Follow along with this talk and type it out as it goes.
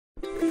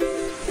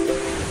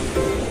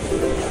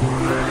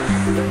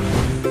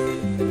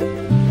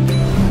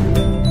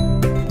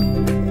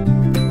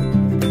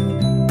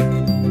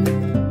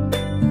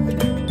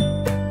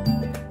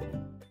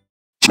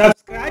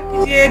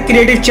दीजिए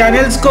creative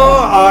channels को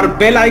और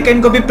बेल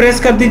आइकन को भी प्रेस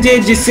कर दीजिए,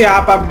 जिससे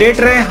आप अपडेट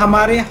रहे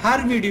हमारे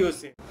हर वीडियो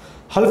से।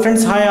 हेलो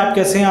फ्रेंड्स, हाय, आप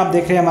कैसे हैं? आप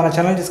देख रहे हैं हमारा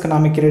चैनल जिसका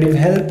नाम है creative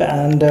help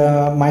and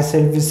my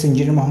self is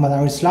engineer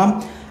Mohammad Islam.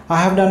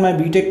 I have done my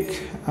BTech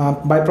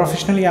bye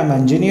professionally I am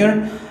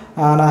engineer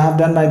and I have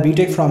done my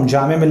BTech from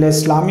Jamia Millia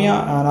Islamia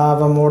and I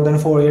have a more than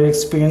 4-year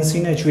experience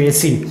in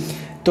HVAC।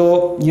 तो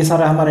ये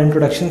सारा हमारा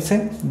introduction है,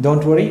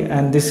 don't worry.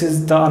 And this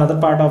is the another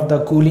part of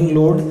the cooling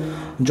load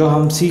जो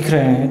हम सीख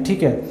रहे हैं,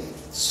 ठीक है।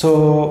 So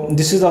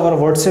this is our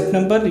WhatsApp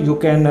number, you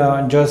can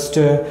just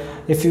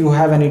if you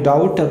have any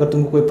doubt, अगर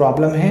तुमको कोई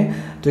प्रॉब्लम है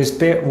तो इस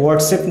पर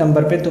व्हाट्सएप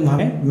नंबर पे तुम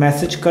हमें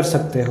मैसेज कर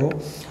सकते हो।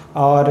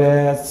 और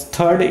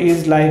थर्ड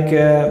इज़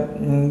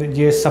लाइक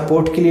ये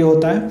सपोर्ट के लिए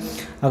होता है।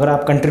 अगर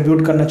आप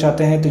कंट्रीब्यूट करना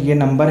चाहते हैं तो ये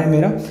नंबर है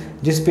मेरा,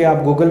 जिस पे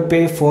आप गूगल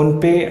पे,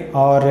 फ़ोनपे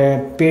और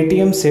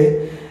पेटीएम से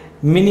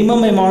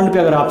मिनिमम अमाउंट पे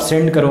अगर आप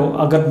सेंड करो,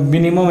 अगर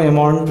मिनिमम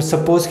अमाउंट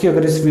सपोज़ कि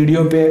अगर इस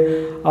वीडियो पे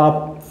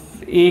आप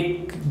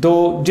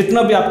 1-2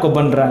 जितना भी आपको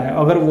बन रहा है,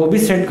 अगर वो भी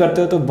सेंड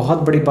करते हो तो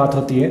बहुत बड़ी बात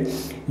होती है।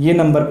 ये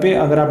नंबर पे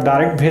अगर आप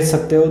डायरेक्ट भेज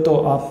सकते हो तो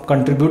आप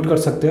कंट्रीब्यूट कर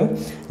सकते हो,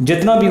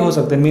 जितना भी हो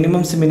सकता है,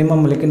 मिनिमम से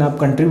मिनिमम, लेकिन आप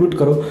कंट्रीब्यूट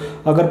करो।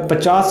 अगर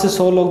 50 से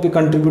 100 लोग भी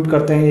कंट्रीब्यूट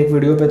करते हैं एक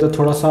वीडियो पे तो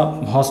थोड़ा सा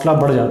हौसला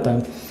बढ़ जाता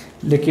है,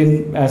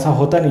 लेकिन ऐसा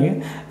होता नहीं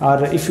है।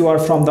 और if you are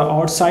from the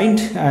outside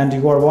and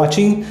you are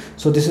watching,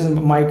 so this is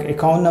my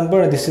account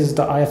number, this is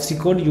the IFSC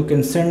code, you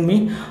can send me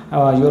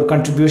your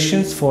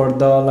contributions for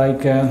the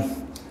like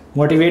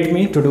motivate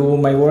me to do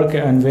my work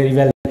and very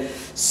well.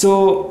 So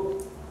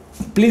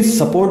please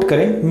support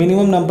करें,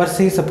 minimum number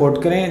से ही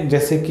support करें।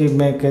 जैसे कि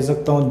मैं कह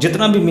सकता हूँ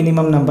जितना भी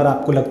मिनिमम नंबर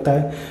आपको लगता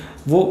है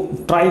वो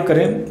ट्राई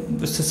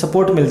करें, उससे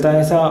सपोर्ट मिलता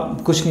है। ऐसा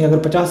कुछ नहीं, अगर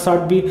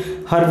 50-60 भी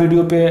हर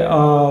वीडियो पे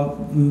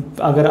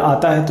अगर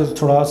आता है तो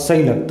थोड़ा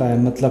सही लगता है,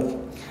 मतलब।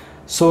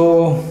 सो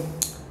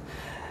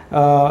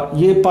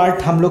ये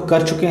पार्ट हम लोग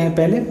कर चुके हैं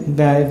पहले,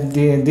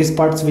 this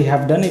parts we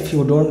have done. If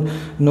you don't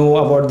know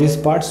about this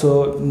part,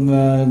 so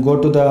go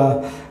to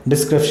the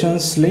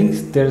descriptions link,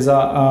 there is a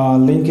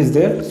link is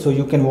there, so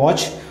you can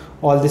watch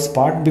all this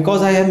part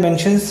because I have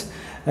mentions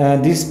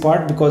this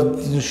part because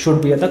should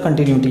be at the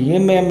continuity। ये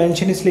मैं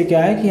mention इसलिए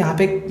क्या है कि यहाँ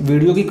पे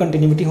video की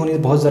continuity होनी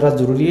बहुत ज़्यादा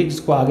ज़रूरी है,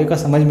 जिसको आगे का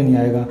समझ में नहीं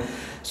आएगा।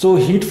 सो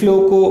हीट फ्लो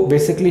को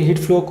बेसिकली हीट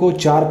फ्लो को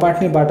 4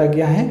 पार्ट में बांटा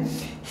गया है: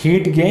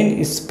 heat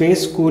gain,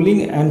 space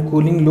cooling and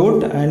cooling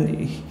load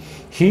and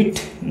heat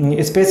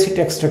space heat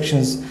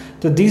extractions।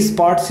 So these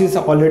parts is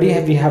already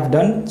we have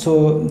done, so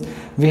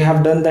we have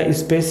done the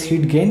space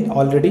heat gain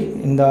already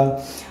in the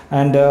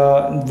and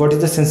what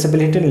is the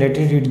sensible heat and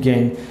latent heat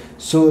gain.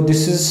 So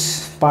this is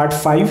part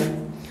 5.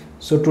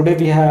 So today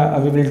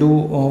we will do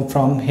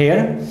from here.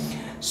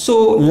 So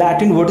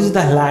latent, what is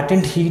the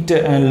latent heat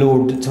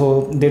load? So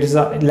there is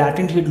a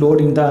latent heat load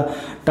in the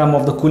term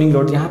of the cooling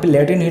load। यहाँ पे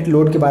latent heat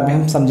load के बारे में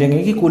हम समझेंगे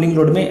कि cooling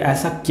load में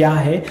ऐसा क्या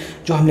है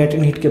जो हम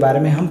latent heat के बारे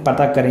में हम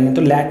पता करेंगे।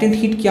 तो latent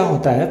heat क्या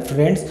होता है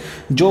फ्रेंड्स?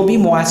 जो भी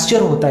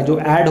moisture होता है, जो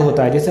ऐड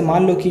होता है, जैसे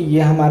मान लो कि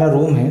ये हमारा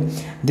रूम है,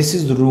 दिस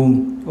इज़ रूम,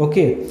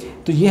 ओके।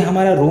 तो ये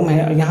हमारा रूम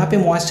है, यहाँ पे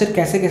मॉइस्चर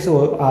कैसे कैसे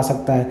आ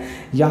सकता है?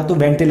 या तो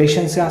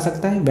वेंटिलेशन से आ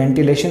सकता है,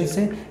 वेंटिलेशन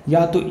से,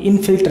 या तो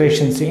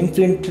इनफिल्ट्रेशन से।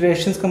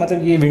 इनफिल्ट्रेशन का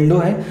मतलब ये विंडो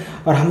है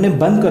और हमने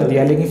बंद कर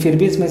दिया, लेकिन फिर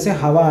भी इसमें से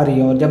हवा आ रही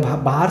है, और जब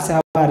बाहर से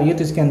हवा आ रही है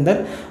तो इसके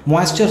अंदर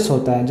मॉइस्चर्स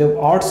होता है। जब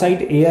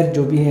आउटसाइड एयर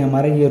जो भी है,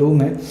 हमारा ये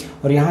रूम है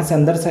और यहाँ से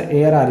अंदर से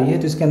एयर आ रही है,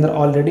 तो इसके अंदर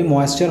ऑलरेडी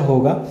मॉइस्चर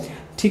होगा,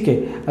 ठीक है।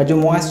 और जो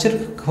मॉइस्चर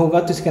होगा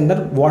तो इसके अंदर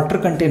वाटर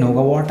कंटेंट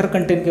होगा। वाटर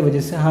कंटेंट की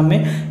वजह से हमें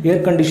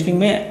एयर कंडीशनिंग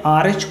में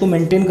RH को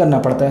मेंटेन करना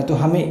पड़ता है। तो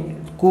हमें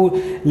को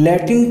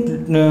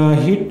लेटेंट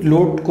हीट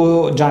लोड को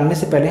जानने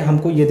से पहले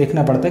हमको ये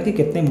देखना पड़ता है कि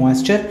कितने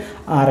मॉइस्चर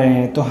आ रहे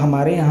हैं। तो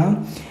हमारे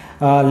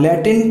यहाँ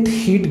लेटेंट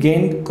हीट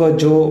गेन का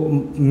जो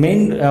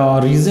मेन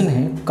रीज़न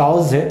है,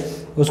 काउज है,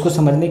 उसको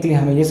समझने के लिए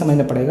हमें ये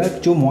समझना पड़ेगा कि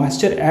जो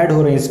मॉइस्चर ऐड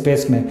हो रहे हैं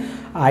स्पेस में,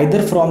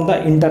 either from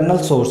the internal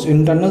source.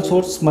 Internal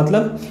source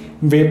मतलब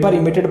vapour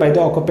emitted by the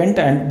occupant,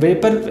 and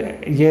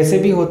vapour ये ऐसे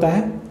भी होता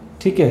है,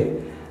 ठीक है।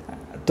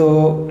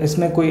 तो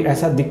इसमें कोई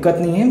ऐसा दिक्कत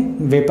नहीं है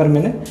वेपर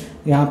में।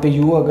 यहाँ पे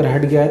यू अगर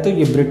हट गया है तो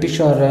ये ब्रिटिश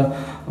और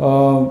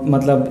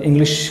मतलब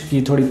इंग्लिश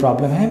की थोड़ी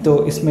प्रॉब्लम है,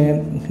 तो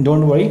इसमें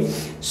don't worry.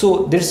 So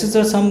this is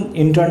some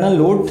internal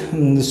load.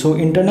 So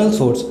internal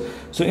source,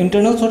 so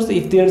internal source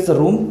if there is a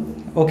room,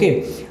 okay.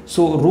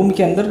 So room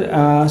के अंदर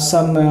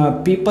some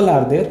people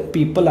are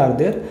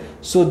there,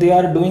 so they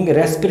are doing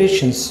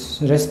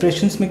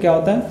रेस्पिरेशंस में क्या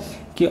होता है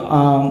कि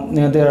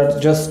they are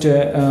just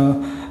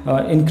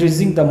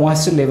increasing the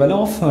moisture level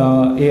of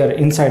air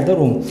inside the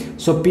room.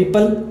 So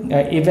people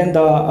even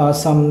the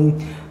some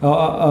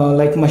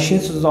like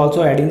machines is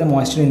also adding the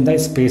moisture in the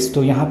space।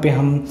 तो यहाँ पे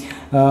हम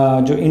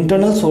जो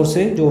इंटरनल सोर्स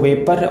है, जो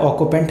वेपर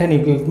ऑक्यूपेंट एंड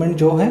इक्विपमेंट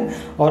जो है,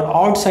 और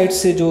आउटसाइड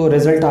से जो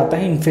रिजल्ट आता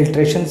है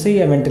इनफिल्ट्रेशन से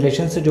या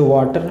वेंटिलेशन से, जो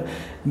वाटर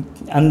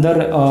अंदर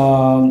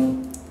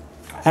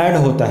ऐड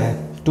होता है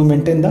to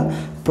maintain the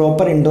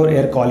proper indoor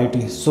air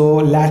quality. So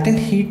latent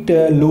heat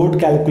load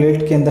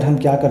calculate के अंदर हम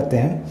क्या करते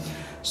हैं?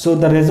 So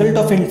the result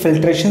of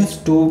infiltrations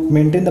to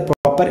maintain the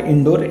proper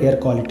indoor air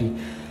quality।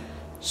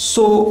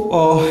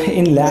 So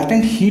in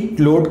latent heat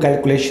load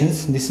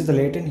calculations, this is the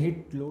latent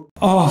heat load.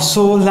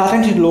 So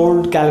latent heat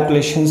load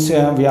calculations,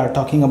 we are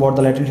talking about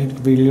the latent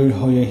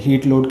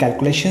heat load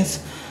calculations.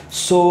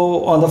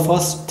 So the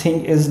first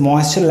thing is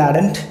moisture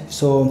latent.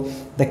 So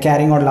the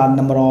carrying or large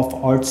number of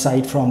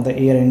outside from the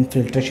air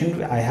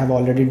infiltration, I have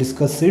already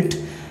discussed it.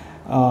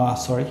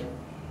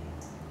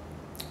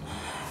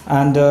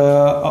 And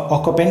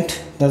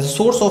occupant, the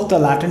source of the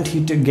latent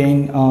heat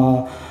gain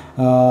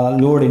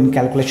load in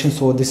calculation.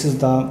 So this is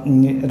the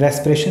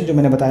respiration जो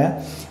मैंने बताया,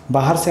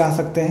 बाहर से आ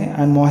सकते हैं,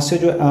 and moisture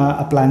जो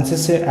appliances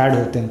से add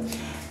होते हैं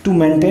to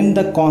maintain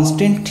the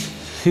constant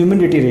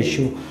humidity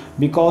ratio,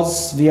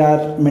 because we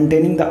are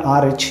maintaining the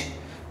RH.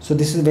 So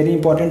this is very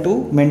important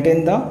to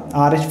maintain the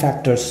RH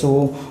factor.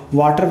 So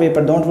water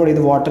vapor, don't worry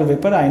the water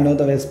vapor, I know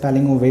the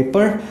spelling of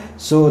vapor,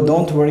 so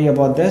don't worry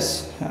about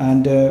this.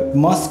 And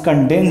must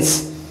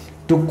condense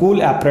to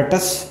cool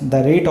apparatus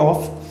the rate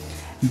of,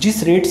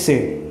 जिस rate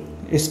से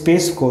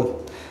space को,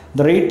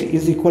 the rate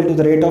is equal to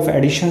the rate of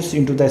additions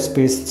into the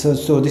space.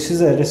 So this is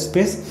a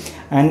space,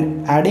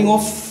 and adding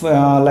of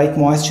like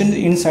moisture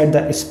inside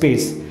the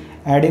space,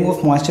 adding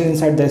of moisture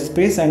inside the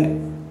space,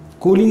 and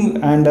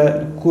cooling and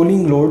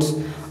cooling loads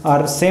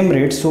are same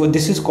rate. So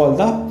this is called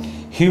the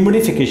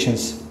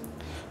humidifications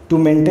to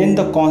maintain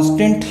the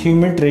constant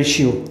humidity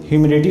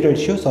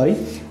ratio, sorry,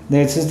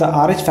 this is the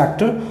RH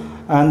factor,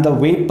 and the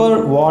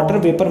water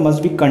vapor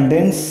must be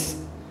condensed,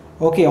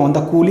 okay, on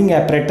the cooling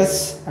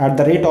apparatus at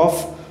the rate of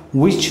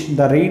which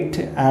the rate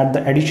at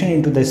the addition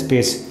into the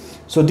space.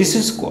 So this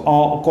is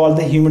called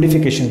the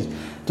humidifications.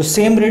 The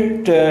same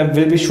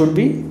rate should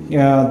be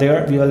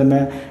there we will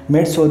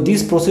made. So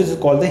this process is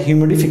called the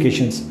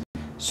humidifications.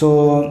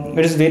 So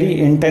it is very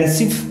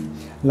intensive,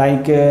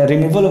 like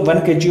removal of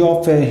 1 kg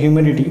of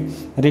humidity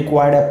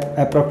required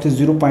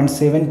approximately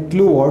 0.7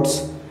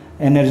 kilowatts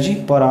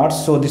energy per hour.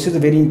 So this is a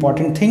very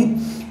important thing.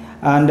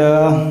 And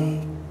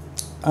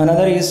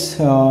another is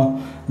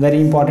very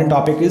important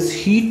topic is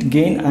heat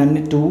gain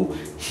and to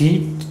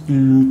heat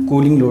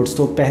cooling loads.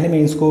 तो पहले मैं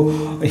इसको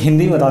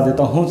हिंदी में बता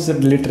देता हूँ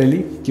literally,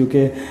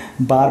 क्योंकि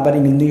बार बार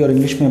हिंदी और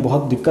इंग्लिश में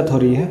बहुत दिक्कत हो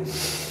रही है.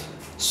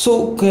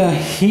 So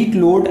heat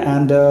load,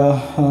 and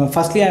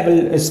firstly I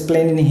will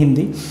explain in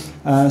Hindi,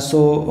 so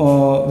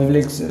we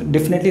will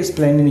definitely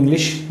explain in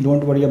English,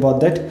 don't worry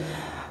about that.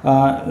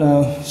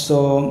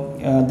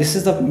 This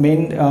is the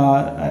main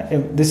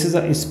this is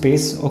a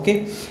space,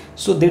 okay.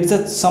 So there is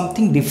a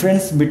something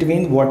difference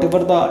between whatever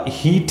the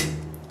heat,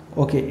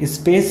 okay,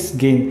 space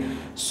gain.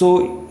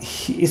 So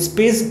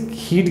space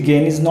heat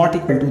gain is not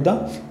equal to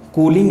the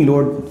cooling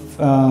load.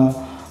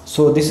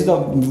 So this is the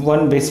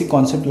one basic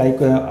concept,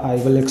 like I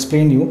will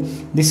explain you.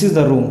 This is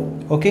the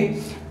room,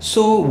 okay.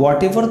 So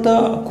whatever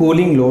the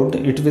cooling load,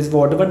 it is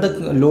whatever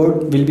the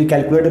load will be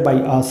calculated by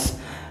us.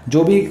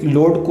 जो भी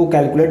load को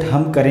calculate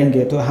हम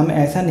करेंगे, तो हम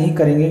ऐसा नहीं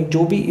करेंगे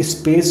जो भी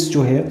स्पेस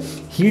जो है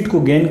हीट को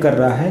गेन कर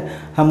रहा है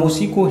हम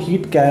उसी को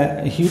हीट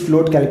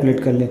लोड कैलकुलेट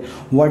कर लें.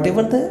 What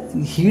ever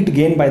the heat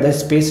gain by the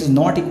space is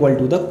not equal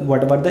to the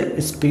what ever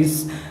the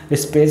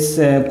space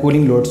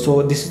cooling load.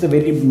 So this is the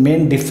very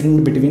main difference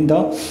between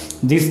the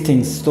this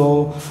things. So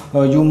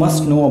you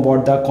must know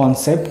about the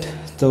concept.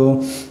 तो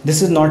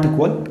this is not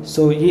equal.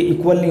 सो ये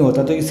equal नहीं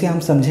होता, तो इसे हम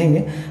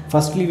समझेंगे.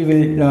 Firstly we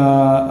will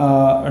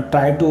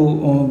try to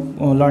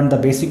learn the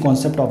basic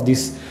concept of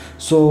this.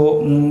 So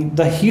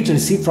the heat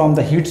receive from the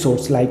heat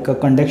source like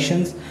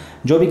कंडक्शंस,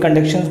 जो भी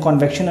कंडक्शंस,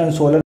 convection and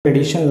solar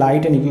radiation,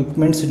 light and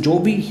equipments, जो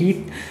भी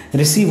हीट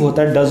रिसीव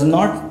होता है does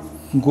not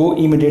go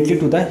immediately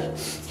to the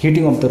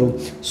heating of the room.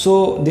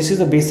 So this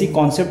is the basic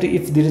concept.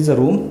 If there is a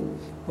room,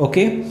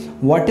 okay,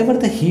 whatever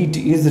the heat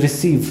is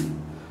received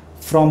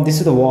from, this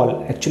is the wall,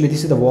 actually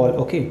this is the wall,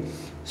 okay.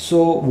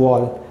 So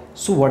wall,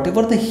 so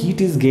whatever the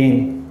heat is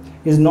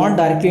gained is not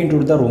directly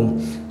into the room.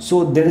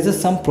 So there is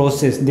some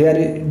process,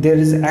 there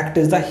is act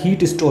as the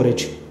heat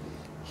storage,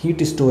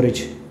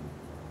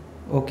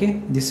 okay.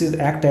 This is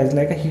act as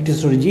like a heat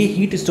storage. ये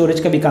heat storage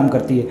का भी काम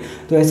करती है.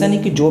 तो ऐसा नहीं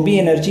कि जो भी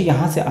एनर्जी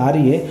यहाँ से आ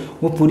रही है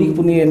वो पूरी की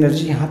पूरी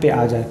एनर्जी यहाँ पे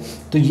आ जाए.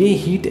 तो ये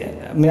हीट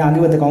मैं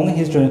आगे बताऊँगा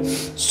heat storage.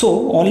 So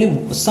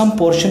only some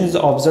portion is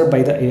observe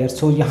by the air.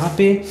 सो यहाँ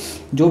पे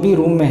जो भी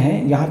रूम में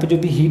है, यहाँ पे जो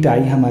भी हीट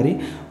आई हमारी,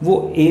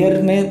 वो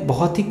एयर में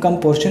बहुत ही कम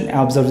portion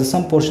observe,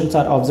 some portions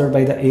are observe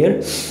by the air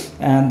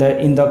and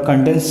in the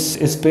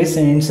condensed space,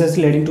 and instance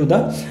leading to the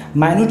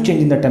minute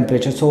change in the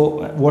temperature. So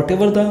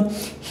whatever the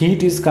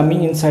heat is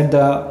coming inside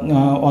the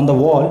on the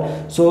wall,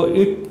 so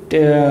it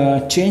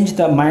change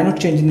the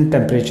minute change in the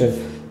temperature.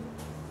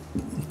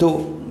 तो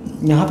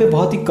यहाँ पे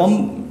बहुत ही कम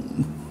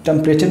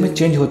temperature में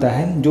change होता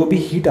है जो भी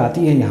heat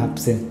आती है यहाँ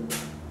से,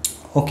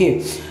 okay.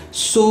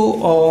 So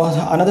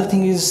another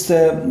thing is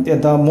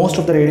the most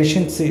of the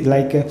radiations,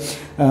 like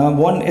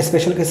one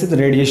special case is the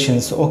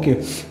radiations, okay.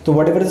 So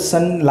whatever the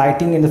sun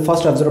lighting in the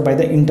first observed by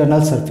the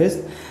internal surface,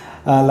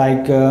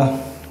 like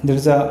there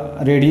is a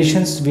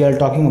radiations we are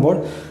talking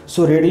about.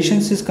 So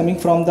radiations is coming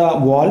from the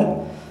wall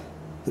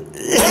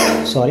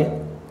sorry,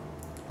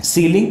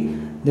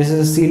 ceiling, this is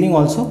a ceiling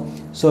also.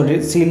 So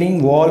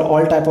ceiling, wall,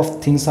 all type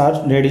of things are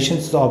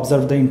radiations to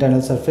observe the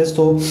internal surface.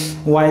 So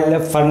while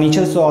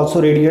furniture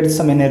also radiates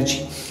some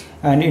energy,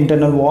 and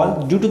internal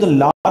wall, due to the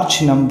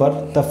large number,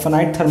 the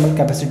finite thermal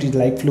capacity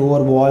like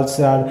floor, walls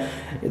are,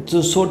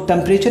 so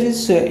temperature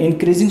is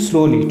increasing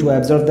slowly to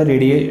absorb the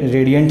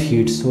radiant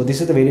heat. So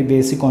this is the very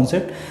basic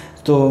concept.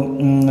 So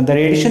the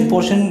radiation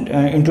portion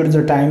into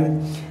the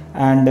time,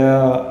 and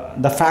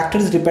the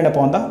factors depend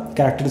upon the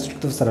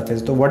characteristics of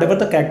surface. So whatever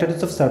the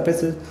characteristics of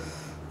surface is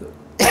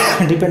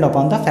depend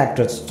upon the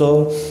factors. So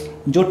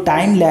जो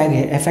time lag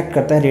है affect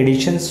करता है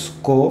radiations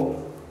को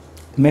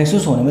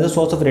महसूस होने में, the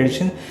source of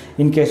radiation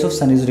in case of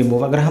sun is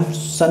remove. अगर हम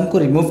सन को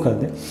रिमूव कर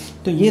दें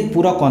तो ये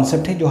पूरा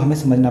कॉन्सेप्ट है जो हमें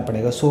समझना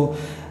पड़ेगा. So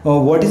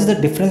what is the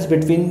difference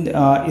between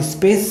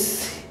space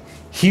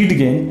heat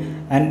gain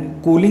and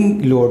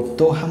cooling load.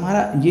 तो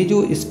हमारा ये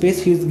जो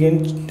स्पेस हीट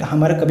गेन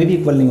हमारा कभी भी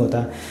इक्वल नहीं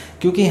होता,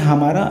 क्योंकि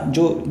हमारा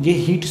जो ये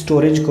हीट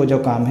स्टोरेज को जो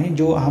काम है,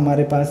 जो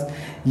हमारे पास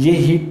ये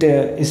हीट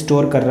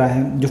स्टोर कर रहा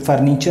है, जो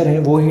फर्नीचर है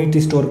वो हीट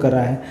स्टोर कर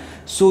रहा है.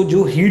 सो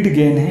जो हीट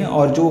गेन है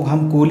और जो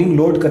हम कूलिंग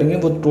लोड करेंगे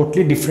वो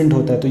टोटली डिफरेंट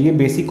होता है. तो ये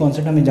बेसिक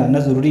कॉन्सेप्ट हमें जानना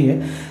ज़रूरी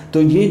है.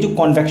 तो ये जो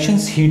कॉन्वेक्शन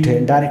हीट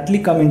है directly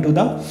come into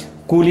the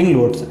cooling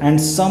loads and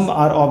some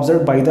are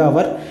observe by the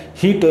our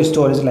heat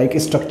storage like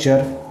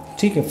structure,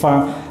 ठीक है,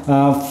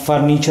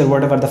 furniture,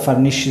 what ever the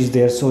furnish is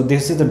there. So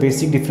this is the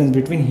basic difference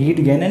between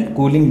heat gain and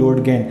cooling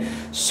load gain.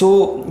 So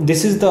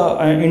this is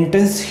the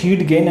intense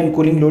heat gain and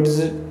cooling load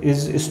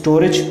is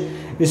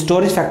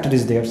storage factor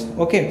is there.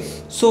 Okay,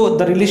 so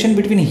the relation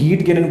between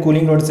heat gain and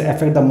cooling loads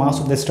affect the mass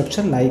of the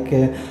structure, like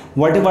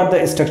whatever the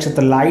structure,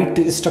 the light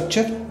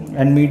structure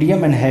and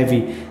medium and heavy,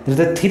 there is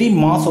the three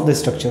mass of the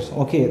structure.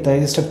 Okay, the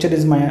structure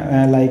is my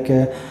like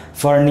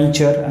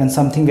furniture, and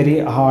something very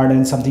hard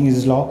and something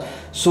is low.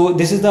 So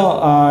this is the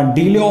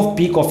delay of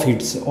peak of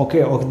heats.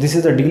 Okay, this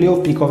is the delay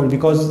of peak of heat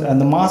because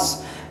the mass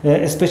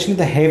especially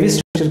the heavy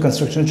structure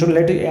construction. So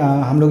let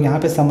हम लोग यहाँ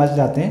पे समझ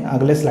जाते हैं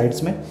अगले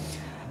slides में.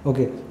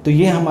 Okay, तो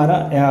ये हमारा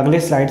अगले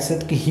स्लाइड से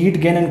कि heat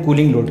gain and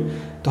cooling load.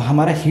 तो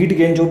हमारा हीट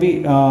गेन जो भी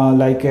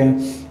लाइक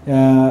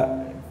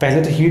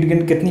पहले तो हीट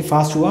गेन कितनी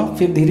फास्ट हुआ,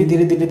 फिर धीरे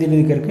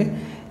धीरे करके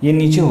ये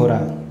नीचे हो रहा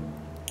है.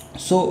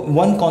 So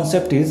one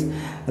concept is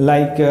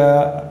like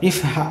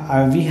if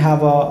we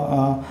have a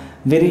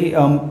very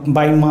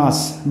by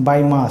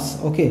mass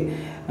okay,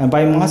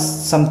 by mass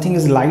something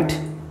is light,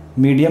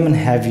 medium and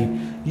heavy.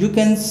 You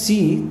can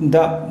see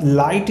the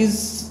light is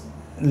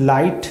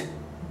light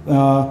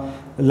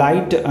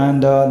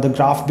and the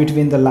graph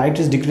between the light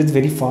is decreased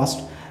very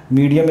fast,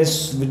 medium is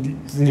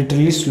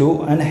literally slow,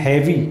 and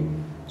heavy,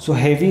 so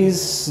heavy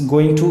is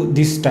going to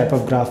this type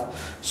of graph.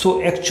 So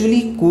actually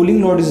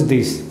cooling load is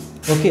this.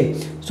 Okay,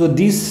 so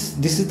this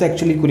is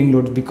actually cooling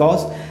load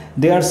because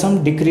there are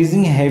some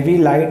decreasing heavy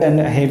light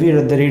and heavy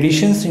the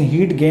radiations in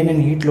heat gain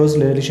and heat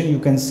loss radiation.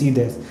 You can see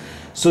this.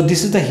 So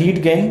this is the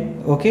heat gain.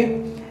 Okay,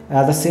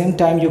 at the same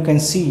time you can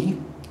see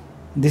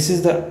this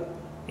is the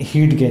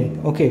heat gain.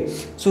 Okay,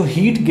 so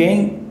heat gain,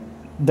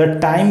 the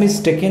time is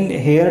taken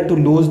here to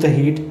lose the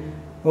heat.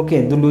 Okay,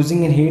 the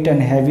losing in heat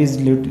and heavy is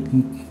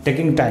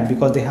taking time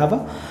because they have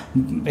a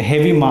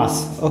heavy mass.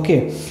 Okay,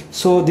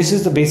 so this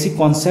is the basic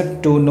concept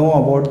to know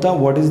about the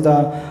what is the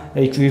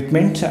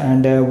equipment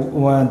and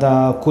the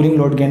cooling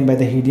load gain by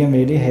the medium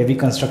very heavy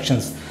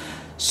constructions.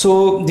 So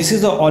this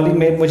is the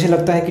only, मुझे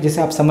लगता है कि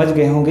जैसे आप समझ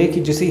गए होंगे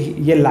कि जैसे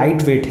ये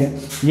लाइट वेट है,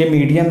 ये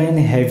मीडियम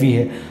है, हैवी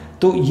है.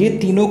 तो ये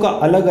तीनों का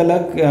अलग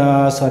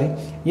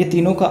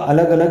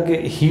अलग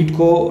हीट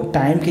को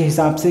टाइम के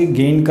हिसाब से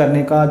गेन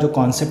करने का जो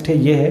कॉन्सेप्ट है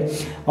ये है.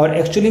 और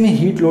एक्चुअली में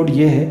हीट लोड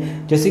ये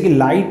है, जैसे कि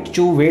लाइट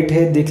जो वेट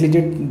है देख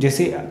लीजिए,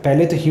 जैसे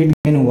पहले तो हीट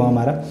गेन हुआ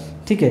हमारा,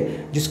 ठीक है,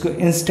 जिसको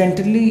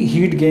इंस्टेंटली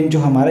हीट गेन जो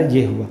हमारा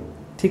ये हुआ,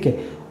 ठीक है.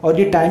 और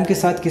ये टाइम के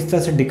साथ किस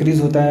तरह से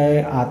डिक्रीज़ होता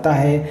है, आता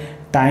है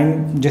टाइम,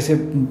 जैसे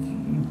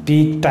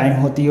पीक टाइम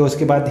होती है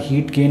उसके बाद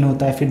हीट गेन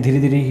होता है, फिर धीरे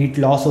धीरे हीट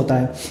लॉस होता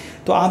है.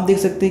 तो आप देख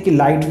सकते हैं कि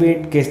लाइट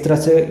वेट किस तरह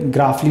से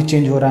ग्राफली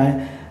चेंज हो रहा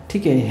है,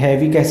 ठीक है,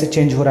 हैवी कैसे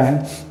चेंज हो रहा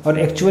है, और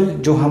एक्चुअल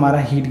जो हमारा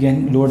हीट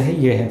गेन लोड है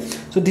ये है.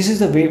 So this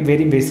is a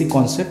very basic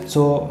concept.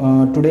 So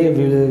today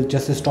we will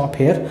just stop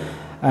hair.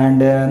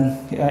 And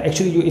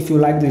actually if you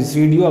like this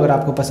video, अगर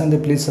आपको पसंद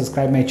है please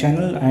subscribe my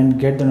channel and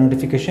get the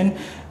notification.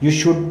 You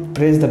should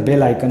press the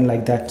bell icon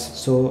like that.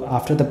 So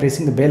after the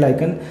pressing the bell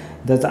icon,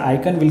 the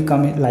icon will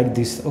come like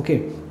this. Okay,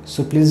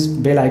 so please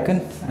bell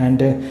icon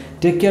and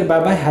take care. Bye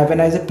bye, have a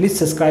nice day.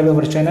 Please subscribe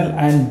our channel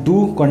and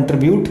do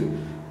contribute.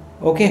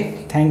 Okay,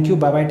 thank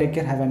you, bye bye, take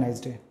care, have a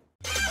nice day.